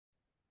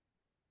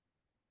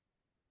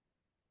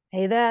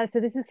Hey there. So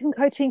this is some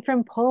coaching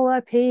from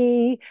Paula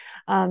P.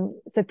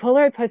 So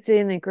Paula had posted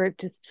in the group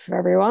just for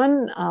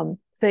everyone.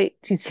 So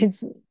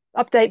she's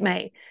update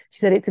May. She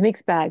said it's a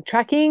mixed bag.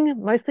 Tracking,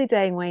 mostly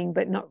daily weighing,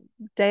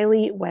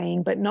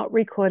 but not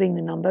recording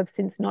the number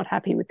since not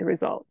happy with the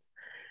results.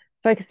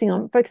 Focusing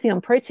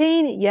on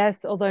protein,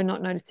 yes, although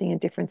not noticing a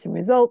difference in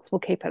results, we'll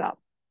keep it up.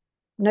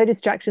 No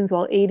distractions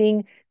while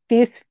eating.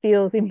 This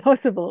feels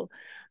impossible.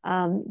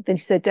 Then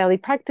she said daily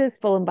practice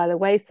fallen by the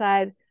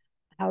wayside.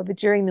 However,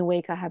 during the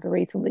week, I have a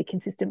reasonably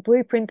consistent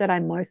blueprint that I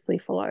mostly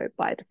follow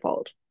by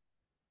default.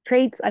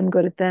 Treats, I'm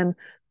good at them.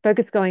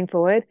 Focus going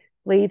forward,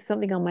 leave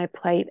something on my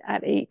plate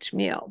at each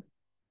meal.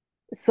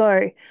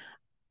 So,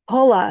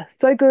 Paula,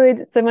 so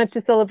good, so much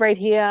to celebrate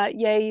here.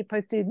 Yay, you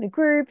posted in the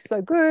group,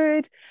 so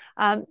good.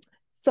 Um,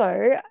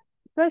 so,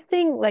 first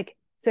thing,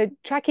 so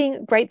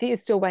tracking, great that you're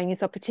still weighing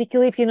yourself,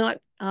 particularly if you're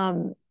not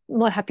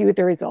happy with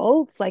the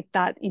results, like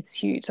that is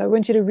huge. So I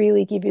want you to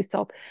really give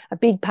yourself a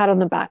big pat on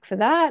the back for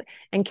that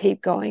and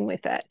keep going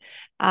with it.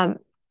 Um,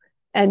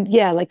 and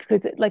yeah,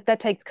 because that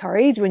takes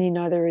courage when you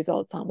know the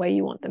results aren't where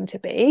you want them to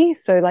be.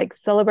 So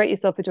celebrate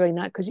yourself for doing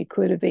that because you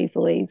could have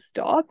easily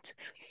stopped.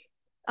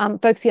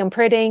 Focusing on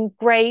protein,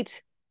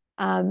 great.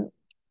 Um,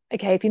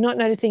 okay, if you're not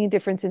noticing a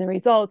difference in the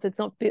results, it's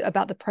not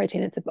about the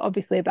protein. It's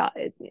obviously about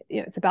it,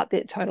 it's about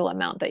the total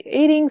amount that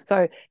you're eating.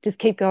 So just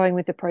keep going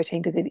with the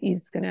protein because it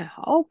is going to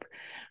help.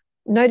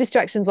 No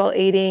distractions while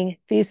eating.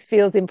 This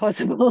feels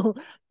impossible.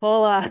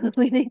 Paula,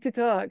 we need to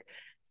talk.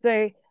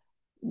 So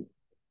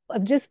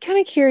I'm just kind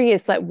of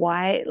curious,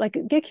 why,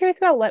 get curious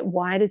about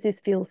why does this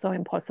feel so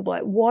impossible?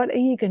 Like, what are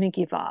you going to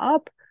give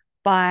up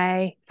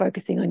by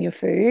focusing on your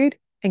food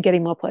and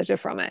getting more pleasure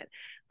from it?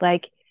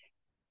 Like,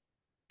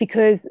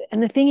 because,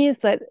 and the thing is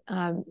that,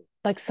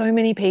 so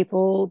many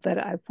people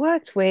that I've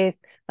worked with,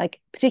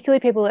 particularly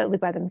people that live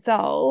by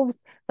themselves,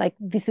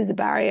 this is a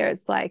barrier.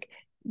 It's like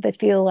they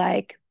feel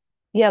like,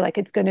 yeah,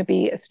 it's going to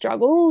be a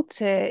struggle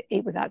to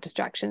eat without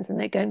distractions, and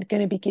they're going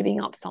to be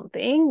giving up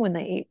something when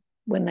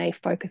they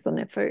focus on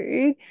their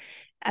food.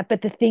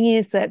 But the thing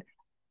is that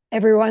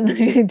everyone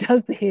who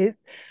does this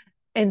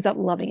ends up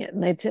loving it,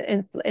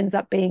 and ends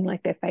up being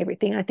like their favorite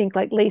thing. I think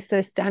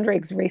Lisa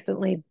Standriggs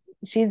recently,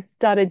 she's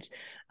started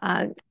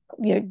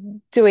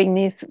doing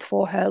this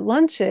for her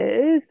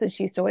lunches, and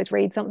she used to always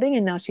read something,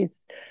 and now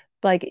she's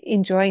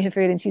enjoying her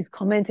food, and she's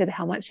commented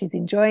how much she's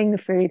enjoying the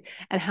food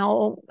and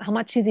how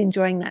much she's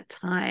enjoying that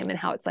time, and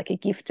how it's like a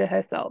gift to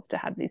herself to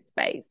have this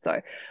space. So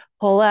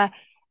Paula,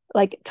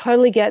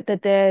 totally get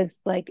that there's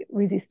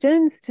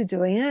resistance to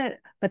doing it,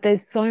 but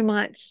there's so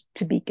much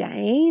to be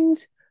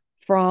gained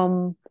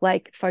from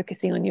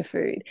focusing on your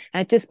food.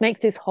 And it just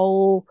makes this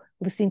whole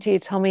listening to your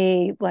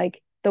tummy,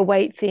 the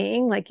weight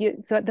thing,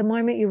 so at the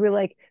moment you're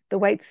really the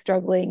weight's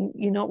struggling,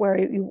 you're not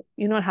worried,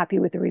 you're not happy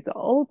with the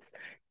results,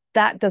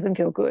 that doesn't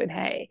feel good,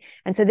 hey.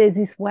 And so there's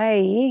this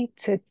way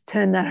to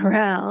turn that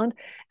around,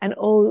 and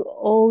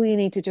all you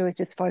need to do is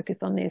just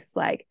focus on this,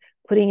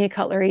 putting your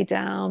cutlery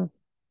down.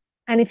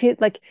 And if you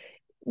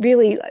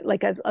really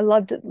I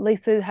loved it.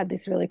 Lisa had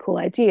this really cool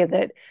idea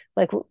that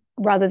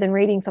rather than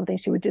reading something,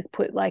 she would just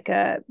put on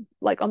the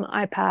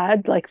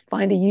iPad,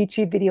 find a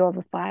YouTube video of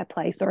a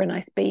fireplace or a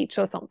nice beach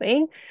or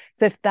something.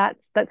 So if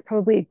that's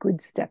probably a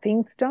good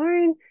stepping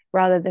stone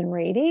rather than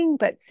reading.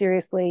 But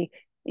seriously,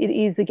 it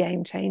is a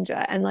game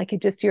changer. And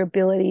just your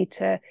ability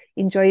to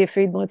enjoy your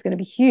food more is going to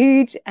be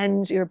huge,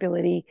 and your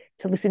ability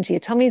to listen to your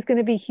tummy is going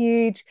to be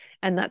huge,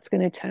 and that's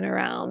going to turn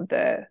around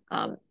the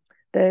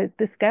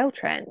scale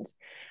trend.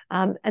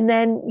 And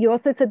then you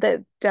also said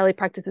that daily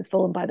practice has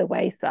fallen by the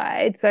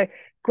wayside. So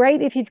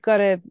great if you've got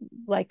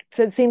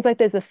so it seems like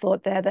there's a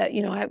thought there that,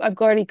 I've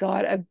already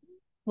got a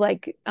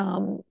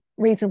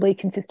reasonably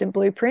consistent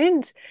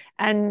blueprint.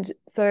 And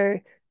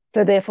so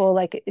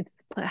therefore,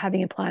 it's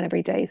having a plan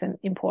every day is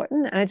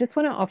important. And I just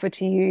want to offer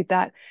to you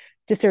that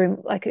just to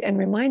and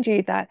remind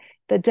you that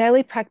the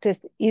daily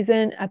practice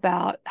isn't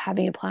about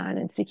having a plan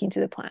and sticking to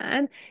the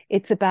plan.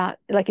 It's about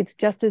it's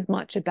just as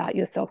much about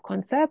your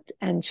self-concept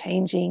and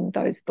changing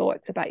those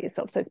thoughts about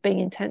yourself. So it's being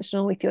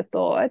intentional with your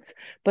thoughts,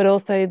 but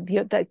also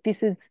that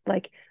this is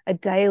a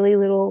daily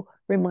little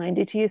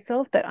reminder to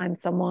yourself that I'm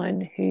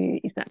someone who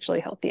is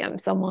naturally healthy. I'm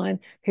someone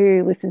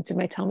who listens to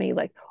my tummy.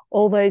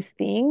 All those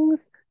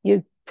things,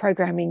 you're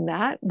programming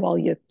that while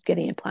you're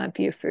getting a plan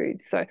for your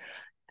food. So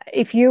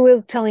if you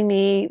were telling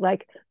me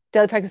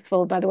daily practice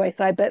followed by the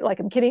wayside, but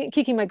I'm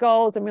kicking my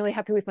goals, I'm really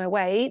happy with my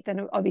weight,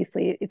 then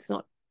obviously it's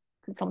not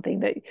something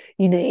that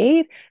you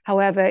need.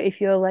 However, if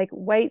your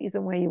weight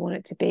isn't where you want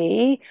it to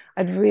be,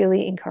 I'd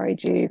really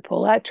encourage you,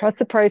 Paula, trust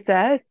the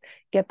process,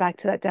 get back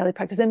to that daily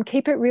practice, and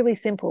keep it really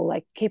simple.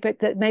 Keep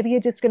it that maybe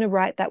you're just going to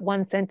write that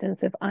one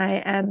sentence of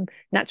I am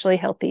naturally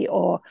healthy,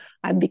 or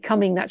I'm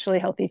becoming naturally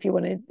healthy, if you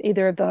wanted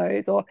either of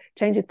those, or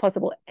change is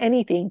possible,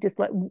 anything, just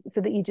so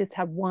that you just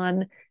have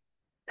one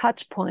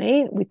touch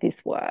point with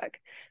this work.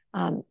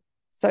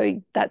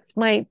 So that's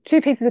my two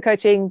pieces of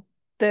coaching.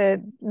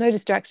 The no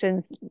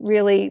distractions,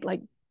 really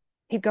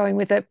keep going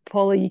with it,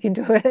 Paula. You can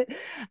do it,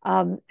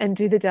 and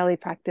do the daily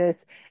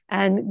practice.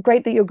 And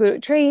great that you're good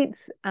at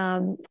treats.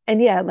 And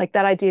yeah, like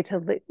that idea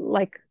to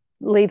like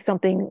leave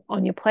something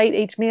on your plate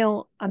each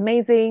meal.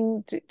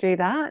 Amazing. Do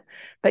that.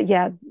 But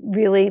yeah,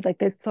 really, like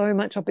there's so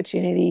much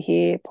opportunity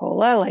here,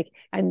 Paula. Like,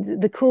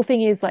 and the cool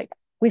thing is, like,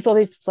 with all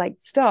this like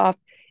stuff,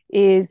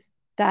 is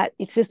that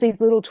it's just these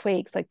little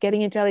tweaks, like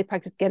getting your daily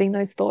practice, getting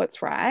those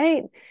thoughts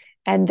right,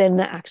 and then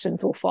the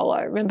actions will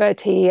follow. Remember,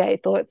 TEA,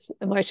 thoughts,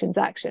 emotions,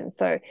 actions.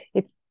 So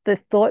if the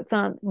thoughts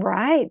aren't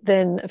right,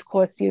 then of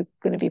course you're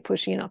going to be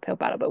pushing an uphill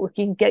battle. But if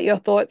you can get your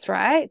thoughts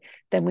right,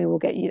 then we will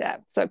get you there.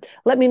 So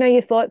let me know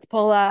your thoughts,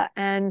 Paula,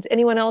 and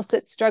anyone else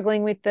that's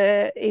struggling with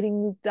the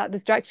eating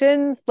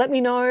distractions, let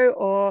me know.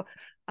 Or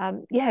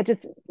yeah,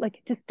 just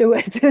do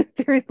it.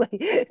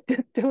 Seriously,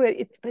 just do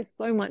it. There's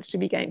so much to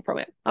be gained from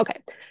it. Okay.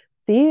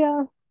 See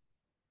ya.